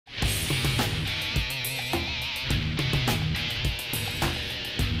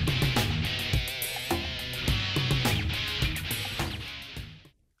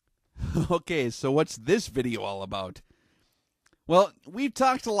Okay, so what's this video all about? Well, we've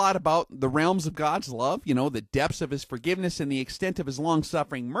talked a lot about the realms of God's love, the depths of his forgiveness and the extent of his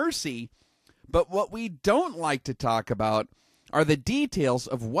long-suffering mercy. But what we don't like to talk about are the details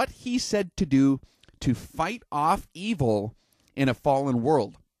of what he said to do to fight off evil in a fallen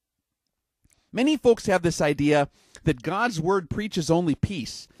world. Many folks have this idea that God's word preaches only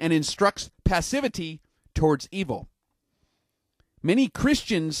peace and instructs passivity towards evil. Many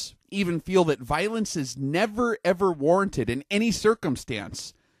Christians even feel that violence is never ever warranted in any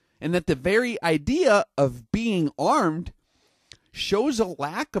circumstance, and that the very idea of being armed shows a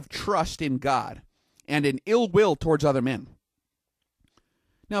lack of trust in God and an ill will towards other men.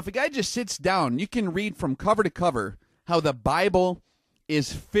 Now, if a guy just sits down, you can read from cover to cover how the Bible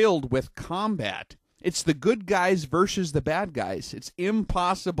is filled with combat. It's the good guys versus the bad guys. It's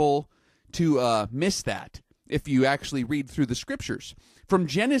impossible to miss that if you actually read through the scriptures. From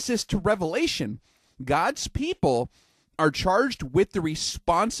Genesis to Revelation, God's people are charged with the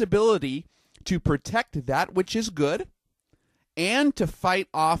responsibility to protect that which is good and to fight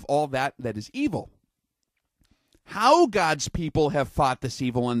off all that is evil. How God's people have fought this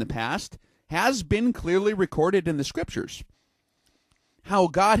evil in the past has been clearly recorded in the scriptures. How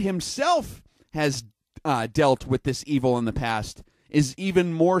God himself has dealt with this evil in the past is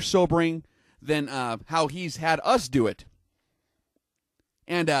even more sobering than how he's had us do it.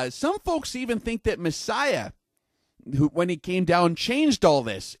 And some folks even think that Messiah, who, when he came down, changed all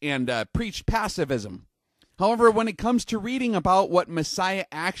this and preached passivism. However, when it comes to reading about what Messiah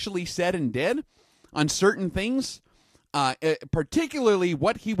actually said and did on certain things, particularly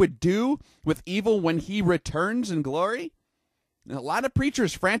what he would do with evil when he returns in glory, a lot of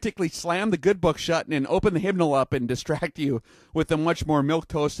preachers frantically slam the good book shut and open the hymnal up and distract you with a much more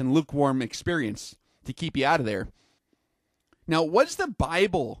milquetoast and lukewarm experience to keep you out of there. Now, was the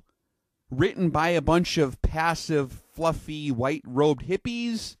Bible written by a bunch of passive, fluffy, white-robed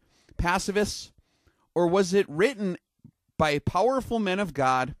hippies, pacifists, or was it written by powerful men of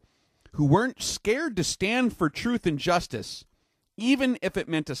God who weren't scared to stand for truth and justice, even if it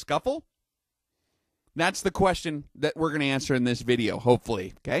meant a scuffle? That's the question that we're going to answer in this video,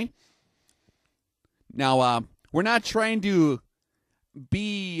 hopefully, okay? Now, we're not trying to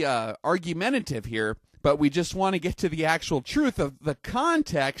be argumentative here, but we just want to get to the actual truth of the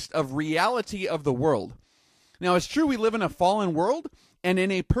context of reality of the world. Now, it's true we live in a fallen world, and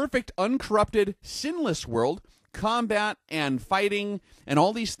in a perfect, uncorrupted, sinless world, combat and fighting and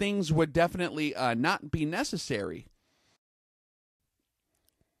all these things would definitely not be necessary.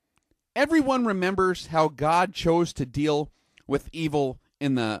 Everyone remembers how God chose to deal with evil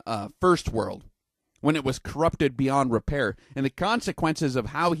in the first world, when it was corrupted beyond repair. And the consequences of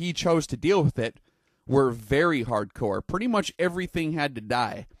how he chose to deal with it were very hardcore. Pretty much everything had to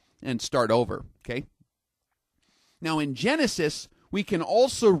die and start over, okay? Now, in Genesis, we can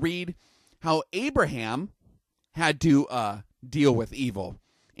also read how Abraham had to deal with evil,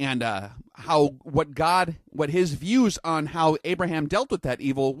 and what his views on how Abraham dealt with that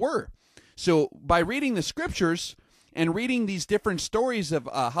evil were. So by reading the scriptures and reading these different stories of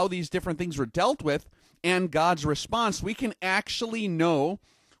how these different things were dealt with and God's response, we can actually know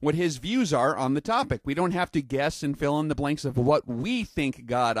what his views are on the topic. We don't have to guess and fill in the blanks of what we think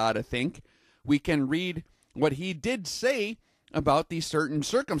God ought to think. We can read what he did say about these certain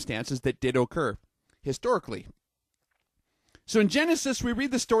circumstances that did occur historically. So in Genesis, we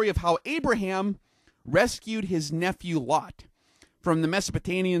read the story of how Abraham rescued his nephew Lot from the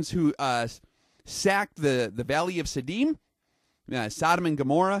Mesopotamians who sacked the valley of Siddim, Sodom and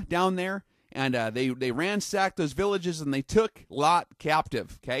Gomorrah down there, and they ransacked those villages and they took Lot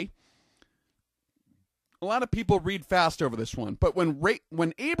captive, okay? A lot of people read fast over this one, but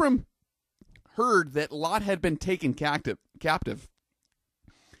when Abram heard that Lot had been taken captive,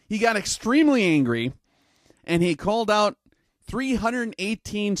 he got extremely angry, and he called out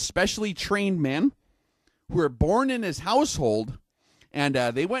 318 specially trained men who were born in his household, and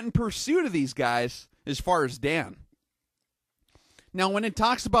they went in pursuit of these guys as far as Dan. Now, when it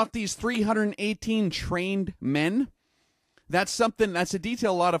talks about these 318 trained men, that's a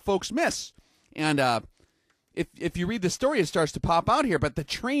detail a lot of folks miss. And if you read the story, it starts to pop out here. But the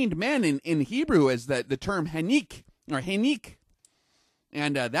trained men in Hebrew is the term hanik, or hanik.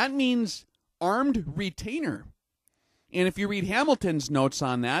 And that means armed retainer. And if you read Hamilton's notes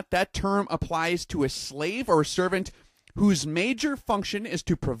on that, that term applies to a slave or servant whose major function is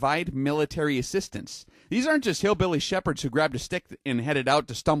to provide military assistance. These aren't just hillbilly shepherds who grabbed a stick and headed out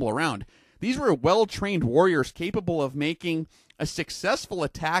to stumble around. These were well-trained warriors capable of making a successful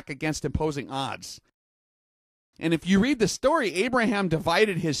attack against imposing odds. And if you read the story, Abraham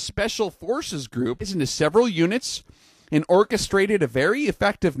divided his special forces group into several units and orchestrated a very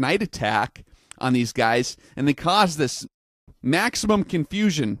effective night attack on these guys, and they caused this maximum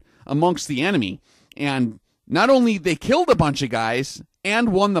confusion amongst the enemy. And not only they killed a bunch of guys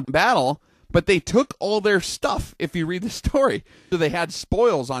and won the battle, but they took all their stuff, if you read the story. So they had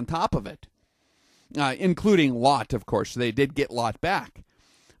spoils on top of it, including Lot, of course. They did get Lot back.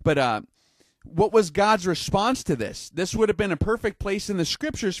 But what was God's response to this? This would have been a perfect place in the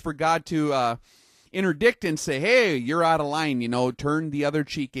scriptures for God to interdict and say, hey, you're out of line, turn the other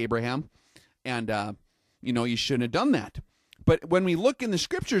cheek, Abraham. And, you shouldn't have done that. But when we look in the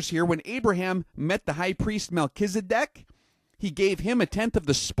scriptures here, when Abraham met the high priest Melchizedek, he gave him a tenth of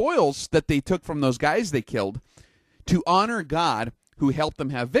the spoils that they took from those guys they killed to honor God who helped them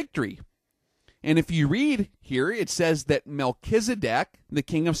have victory. And if you read here, it says that Melchizedek, the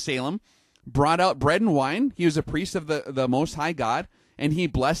king of Salem, brought out bread and wine. He was a priest of the Most High God, and he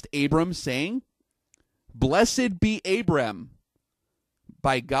blessed Abram, saying, "Blessed be Abram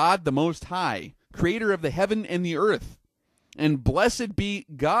by God the Most High, creator of the heaven and the earth. And blessed be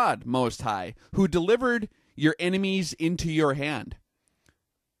God Most High, who delivered your enemies into your hand."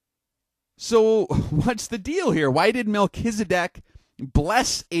 So what's the deal here? Why did Melchizedek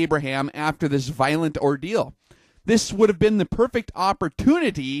bless Abraham after this violent ordeal? This would have been the perfect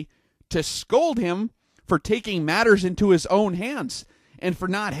opportunity to scold him for taking matters into his own hands and for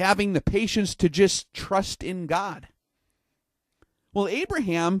not having the patience to just trust in God. Well,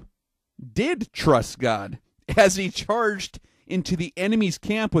 Abraham did trust God as he charged into the enemy's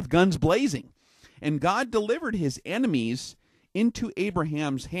camp with guns blazing. And God delivered his enemies into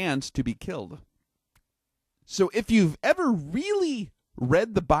Abraham's hands to be killed. So if you've ever really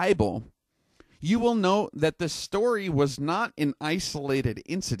read the Bible, you will know that the story was not an isolated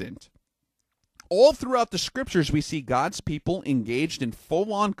incident. All throughout the scriptures, we see God's people engaged in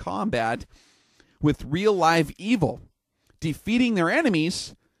full-on combat with real live evil, defeating their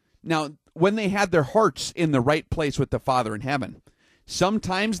enemies. Now, when they had their hearts in the right place with the Father in heaven.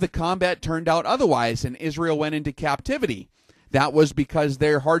 Sometimes the combat turned out otherwise, and Israel went into captivity. That was because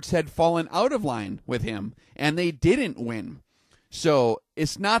their hearts had fallen out of line with him, and they didn't win. So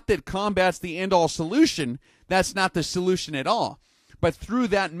it's not that combat's the end-all solution. That's not the solution at all. But through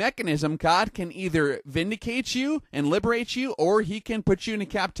that mechanism, God can either vindicate you and liberate you, or he can put you into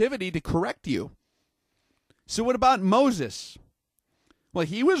captivity to correct you. So what about Moses? Well,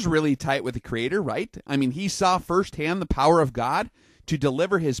 he was really tight with the Creator, right? I mean, he saw firsthand the power of God to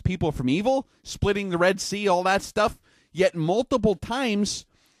deliver his people from evil, splitting the Red Sea, all that stuff. Yet multiple times,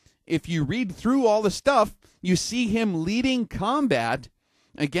 if you read through all the stuff, you see him leading combat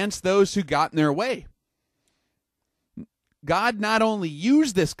against those who got in their way. God not only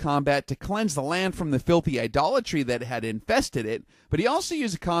used this combat to cleanse the land from the filthy idolatry that had infested it, but he also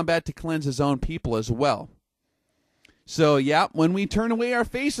used the combat to cleanse his own people as well. So, yeah, when we turn away our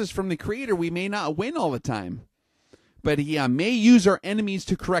faces from the Creator, we may not win all the time. But he may use our enemies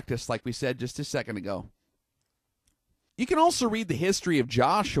to correct us, like we said just a second ago. You can also read the history of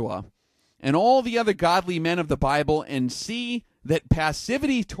Joshua and all the other godly men of the Bible and see that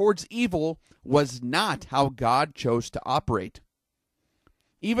passivity towards evil was not how God chose to operate.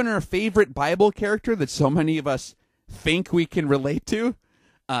 Even our favorite Bible character that so many of us think we can relate to,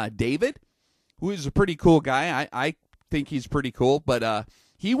 David, who is a pretty cool guy. I think he's pretty cool, but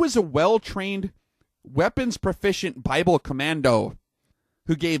he was a well-trained, weapons-proficient Bible commando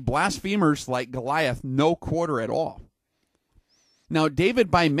who gave blasphemers like Goliath no quarter at all. Now, David,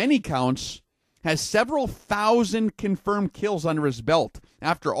 by many counts, has several thousand confirmed kills under his belt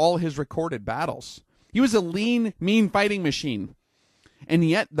after all his recorded battles. He was a lean, mean fighting machine. And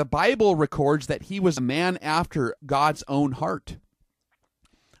yet the Bible records that he was a man after God's own heart.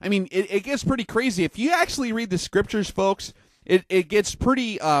 I mean, it gets pretty crazy. If you actually read the scriptures, folks, it gets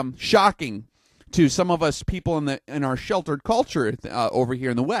pretty shocking to some of us people in our sheltered culture over here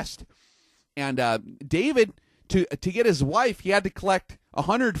in the West. And David, to get his wife, he had to collect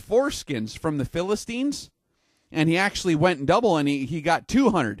 100 foreskins from the Philistines, and he actually went double, and he got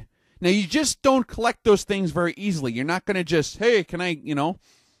 200. Now, you just don't collect those things very easily. You're not going to just, hey, can I,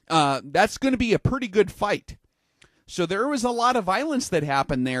 that's going to be a pretty good fight. So there was a lot of violence that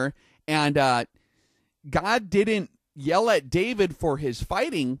happened there, and God didn't yell at David for his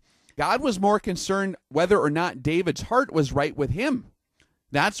fighting. God was more concerned whether or not David's heart was right with him.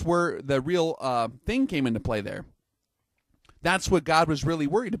 That's where the real thing came into play there. That's what God was really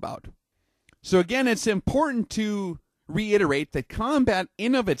worried about. So again, it's important to reiterate that combat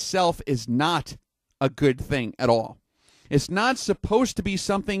in of itself is not a good thing at all. It's not supposed to be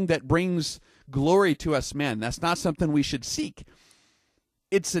something that brings glory to us men. That's not something we should seek.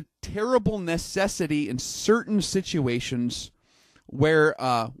 It's a terrible necessity in certain situations where,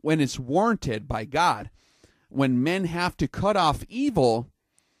 when it's warranted by God, when men have to cut off evil,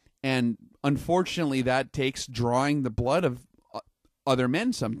 and unfortunately that takes drawing the blood of other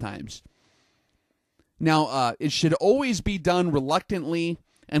men sometimes. Now, it should always be done reluctantly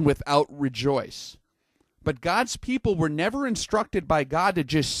and without rejoice. But God's people were never instructed by God to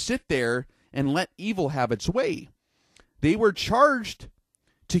just sit there and let evil have its way. They were charged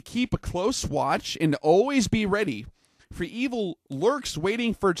to keep a close watch and to always be ready, for evil lurks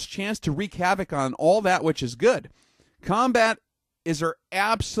waiting for its chance to wreak havoc on all that which is good. Combat is our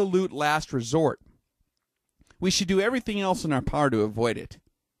absolute last resort. We should do everything else in our power to avoid it.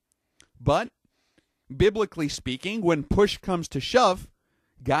 But, biblically speaking, when push comes to shove,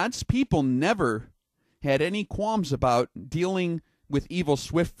 God's people never had any qualms about dealing with evil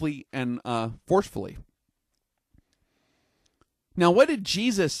swiftly and forcefully. Now, what did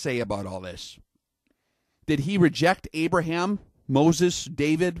Jesus say about all this? Did he reject Abraham, Moses,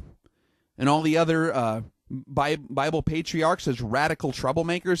 David, and all the other Bible patriarchs as radical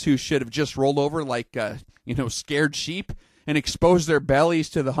troublemakers who should have just rolled over like, scared sheep and exposed their bellies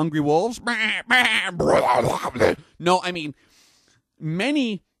to the hungry wolves? No, I mean,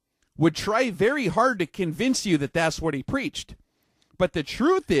 many would try very hard to convince you that that's what he preached. But the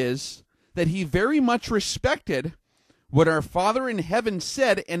truth is that he very much respected what our Father in heaven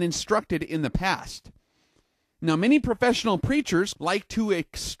said and instructed in the past. Now, many professional preachers like to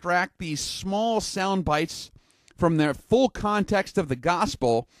extract these small sound bites from their full context of the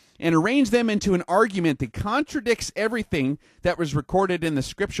gospel and arrange them into an argument that contradicts everything that was recorded in the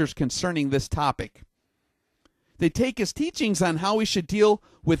scriptures concerning this topic. They take his teachings on how we should deal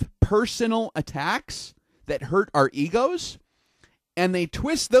with personal attacks that hurt our egos, and they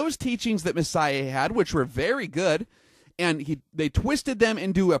twist those teachings that Messiah had, which were very good, and they twisted them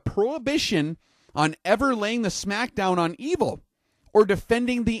into a prohibition on ever laying the smackdown on evil or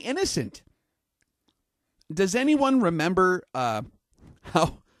defending the innocent. Does anyone remember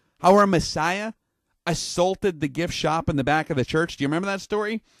how our Messiah assaulted the gift shop in the back of the church? Do you remember that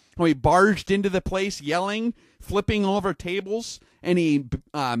story? How he barged into the place yelling, flipping over tables, and he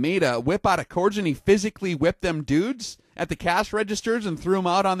made a whip out of cords, and he physically whipped them dudes at the cash registers and threw them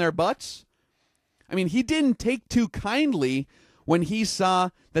out on their butts? I mean, he didn't take too kindly when he saw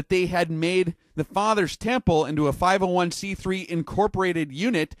that they had made the Father's temple into a 501c3 incorporated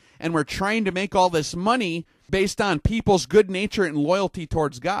unit and were trying to make all this money based on people's good nature and loyalty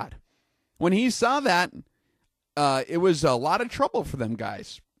towards God. When he saw that, it was a lot of trouble for them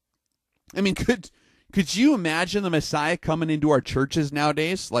guys. I mean, could you imagine the Messiah coming into our churches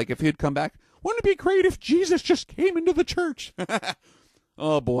nowadays? Like, if he'd come back, wouldn't it be great if Jesus just came into the church?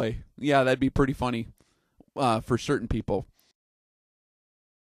 Oh, boy. Yeah, that'd be pretty funny for certain people.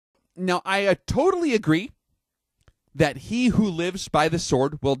 Now, I totally agree that he who lives by the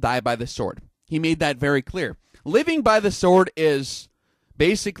sword will die by the sword. He made that very clear. Living by the sword is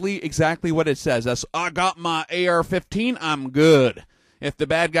basically exactly what it says. That's, I got my AR-15, I'm good. If the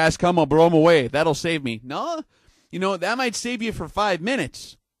bad guys come, I'll blow them away. That'll save me. No, that might save you for 5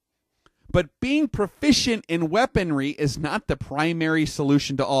 minutes. But being proficient in weaponry is not the primary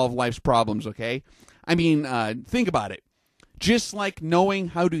solution to all of life's problems, okay? I mean, think about it. Just like knowing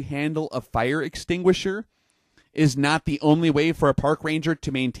how to handle a fire extinguisher is not the only way for a park ranger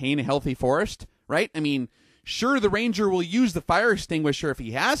to maintain a healthy forest, right? I mean, sure, the ranger will use the fire extinguisher if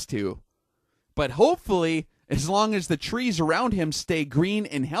he has to, but hopefully, as long as the trees around him stay green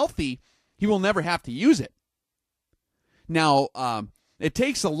and healthy, he will never have to use it. Now, it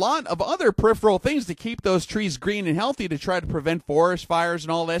takes a lot of other peripheral things to keep those trees green and healthy to try to prevent forest fires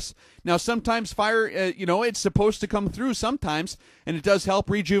and all this. Now, sometimes fire, it's supposed to come through sometimes, and it does help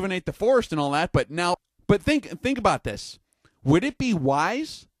rejuvenate the forest and all that. But think about this. Would it be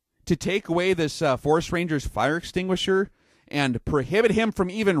wise to take away this forest ranger's fire extinguisher and prohibit him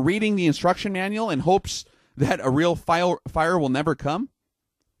from even reading the instruction manual in hopes that a real fire will never come?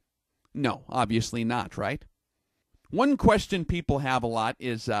 No, obviously not, right? One question people have a lot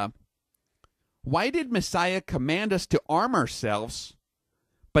is, why did Messiah command us to arm ourselves,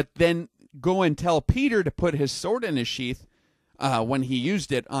 but then go and tell Peter to put his sword in his sheath when he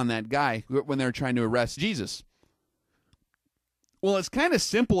used it on that guy when they were trying to arrest Jesus? Well, it's kind of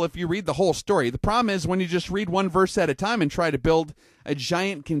simple if you read the whole story. The problem is when you just read one verse at a time and try to build a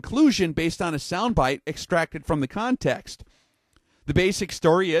giant conclusion based on a soundbite extracted from the context. The basic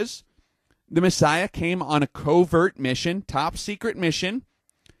story is, the Messiah came on a covert mission, top secret mission,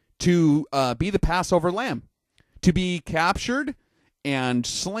 to be the Passover lamb, to be captured and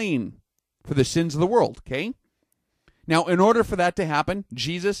slain for the sins of the world, okay? Now, in order for that to happen,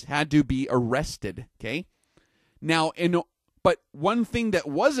 Jesus had to be arrested, okay? Now, but one thing that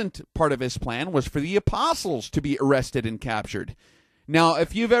wasn't part of his plan was for the apostles to be arrested and captured. Now,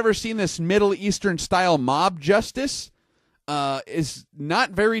 if you've ever seen this Middle Eastern style mob justice, is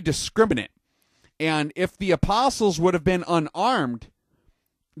not very discriminate. And if the apostles would have been unarmed,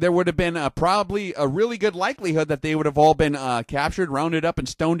 there would have been probably a really good likelihood that they would have all been captured, rounded up, and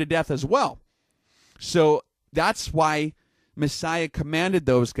stoned to death as well. So that's why Messiah commanded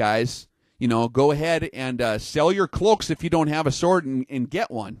those guys, go ahead and sell your cloaks if you don't have a sword and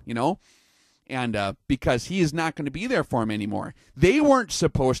get one, and because he is not going to be there for him anymore. They weren't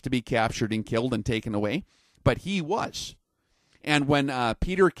supposed to be captured and killed and taken away, but he was. And when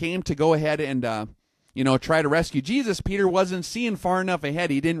Peter came to go ahead and try to rescue Jesus, Peter wasn't seeing far enough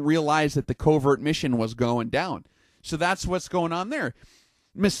ahead. He didn't realize that the covert mission was going down. So that's what's going on there.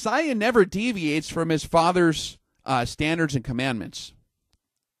 Messiah never deviates from his Father's standards and commandments.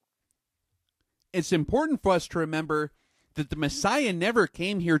 It's important for us to remember that the Messiah never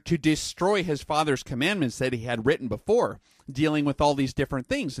came here to destroy his Father's commandments that he had written before, dealing with all these different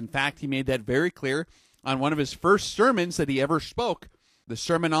things. In fact, he made that very clear on one of his first sermons that he ever spoke, the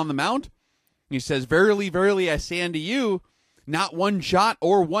Sermon on the Mount. He says, "Verily, verily, I say unto you, not one jot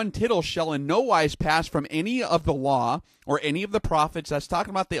or one tittle shall in no wise pass from any of the law or any of the prophets," that's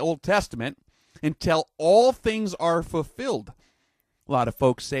talking about the Old Testament, "until all things are fulfilled." A lot of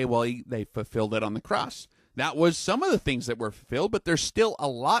folks say, well, they fulfilled it on the cross. That was some of the things that were fulfilled, but there's still a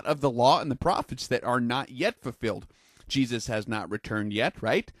lot of the law and the prophets that are not yet fulfilled. Jesus has not returned yet,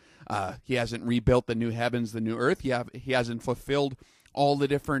 right? He hasn't rebuilt the new heavens, the new earth. He hasn't fulfilled all the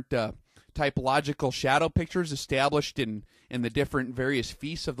different typological shadow pictures established in the different various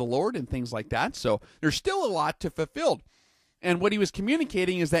feasts of the Lord and things like that. So there's still a lot to fulfill. And what he was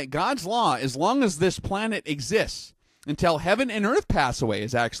communicating is that God's law, as long as this planet exists, until heaven and earth pass away,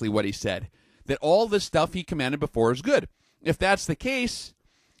 is actually what he said. That all the stuff he commanded before is good. If that's the case,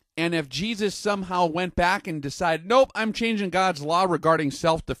 and if Jesus somehow went back and decided, nope, I'm changing God's law regarding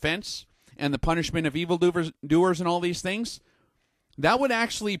self-defense and the punishment of evildoers and all these things, that would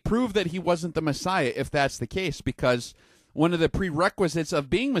actually prove that he wasn't the Messiah if that's the case, because one of the prerequisites of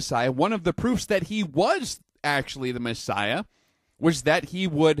being Messiah, one of the proofs that he was actually the Messiah, was that he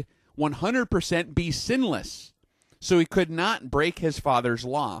would 100% be sinless. So he could not break his Father's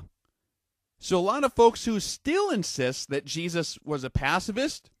law. So a lot of folks who still insist that Jesus was a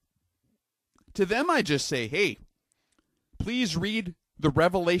pacifist, to them I just say, hey, please read the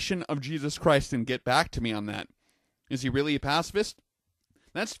revelation of Jesus Christ and get back to me on that. Is he really a pacifist?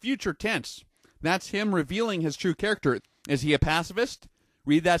 That's future tense. That's him revealing his true character. Is he a pacifist?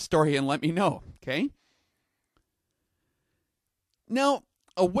 Read that story and let me know, okay? Now,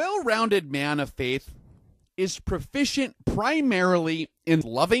 a well-rounded man of faith is proficient primarily in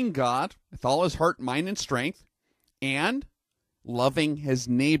loving God with all his heart, mind, and strength, and loving his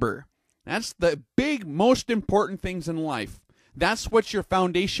neighbor. That's the big, most important things in life. That's what your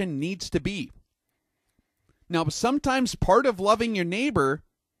foundation needs to be. Now, sometimes part of loving your neighbor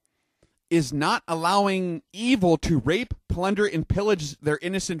is not allowing evil to rape, plunder, and pillage their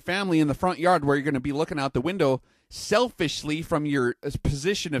innocent family in the front yard where you're going to be looking out the window selfishly from your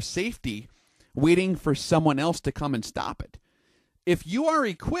position of safety, waiting for someone else to come and stop it. If you are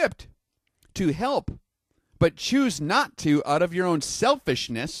equipped to help, but choose not to out of your own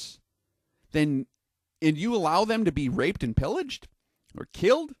selfishness, and you allow them to be raped and pillaged or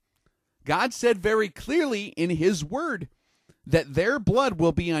killed, God said very clearly in his word that their blood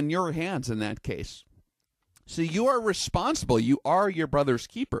will be on your hands in that case. So you are responsible. You are your brother's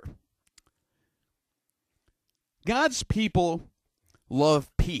keeper. God's people love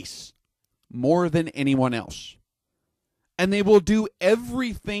peace more than anyone else. And they will do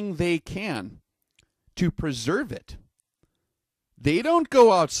everything they can to preserve it. They don't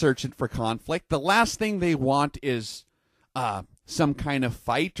go out searching for conflict. The last thing they want is some kind of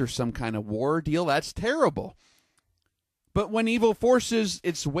fight or some kind of war deal. That's terrible. But when evil forces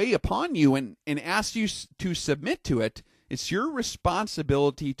its way upon you and asks you to submit to it, it's your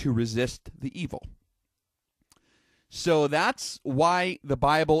responsibility to resist the evil. So that's why the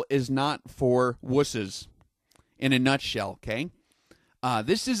Bible is not for wusses, in a nutshell, okay?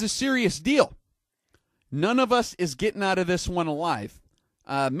 This is a serious deal. None of us is getting out of this one alive.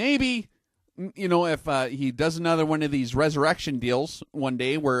 Maybe, if he does another one of these resurrection deals one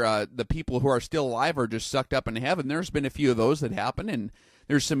day where the people who are still alive are just sucked up into heaven. There's been a few of those that happen, and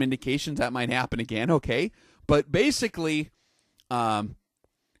there's some indications that might happen again, okay? But basically,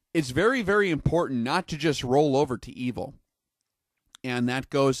 it's very, very important not to just roll over to evil. And that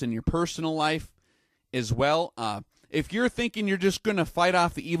goes in your personal life as well. If you're thinking you're just going to fight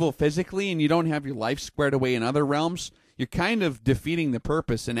off the evil physically and you don't have your life squared away in other realms, you're kind of defeating the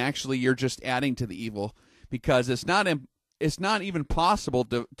purpose, and actually you're just adding to the evil, because it's not even possible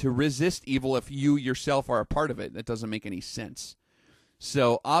to resist evil if you yourself are a part of it. That doesn't make any sense.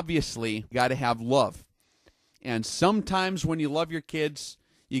 So obviously, you got to have love. And sometimes when you love your kids,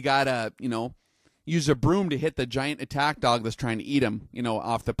 you got to, use a broom to hit the giant attack dog that's trying to eat him,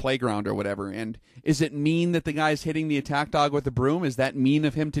 off the playground or whatever. And is it mean that the guy's hitting the attack dog with a broom? Is that mean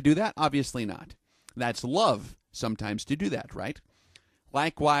of him to do that? Obviously not. That's love sometimes to do that, right?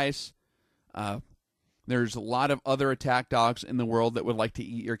 Likewise, there's a lot of other attack dogs in the world that would like to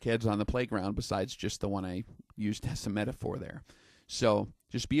eat your kids on the playground besides just the one I used as a metaphor there. So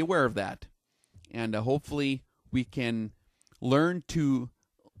just be aware of that. And hopefully we can learn to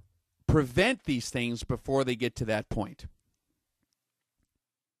prevent these things before they get to that point.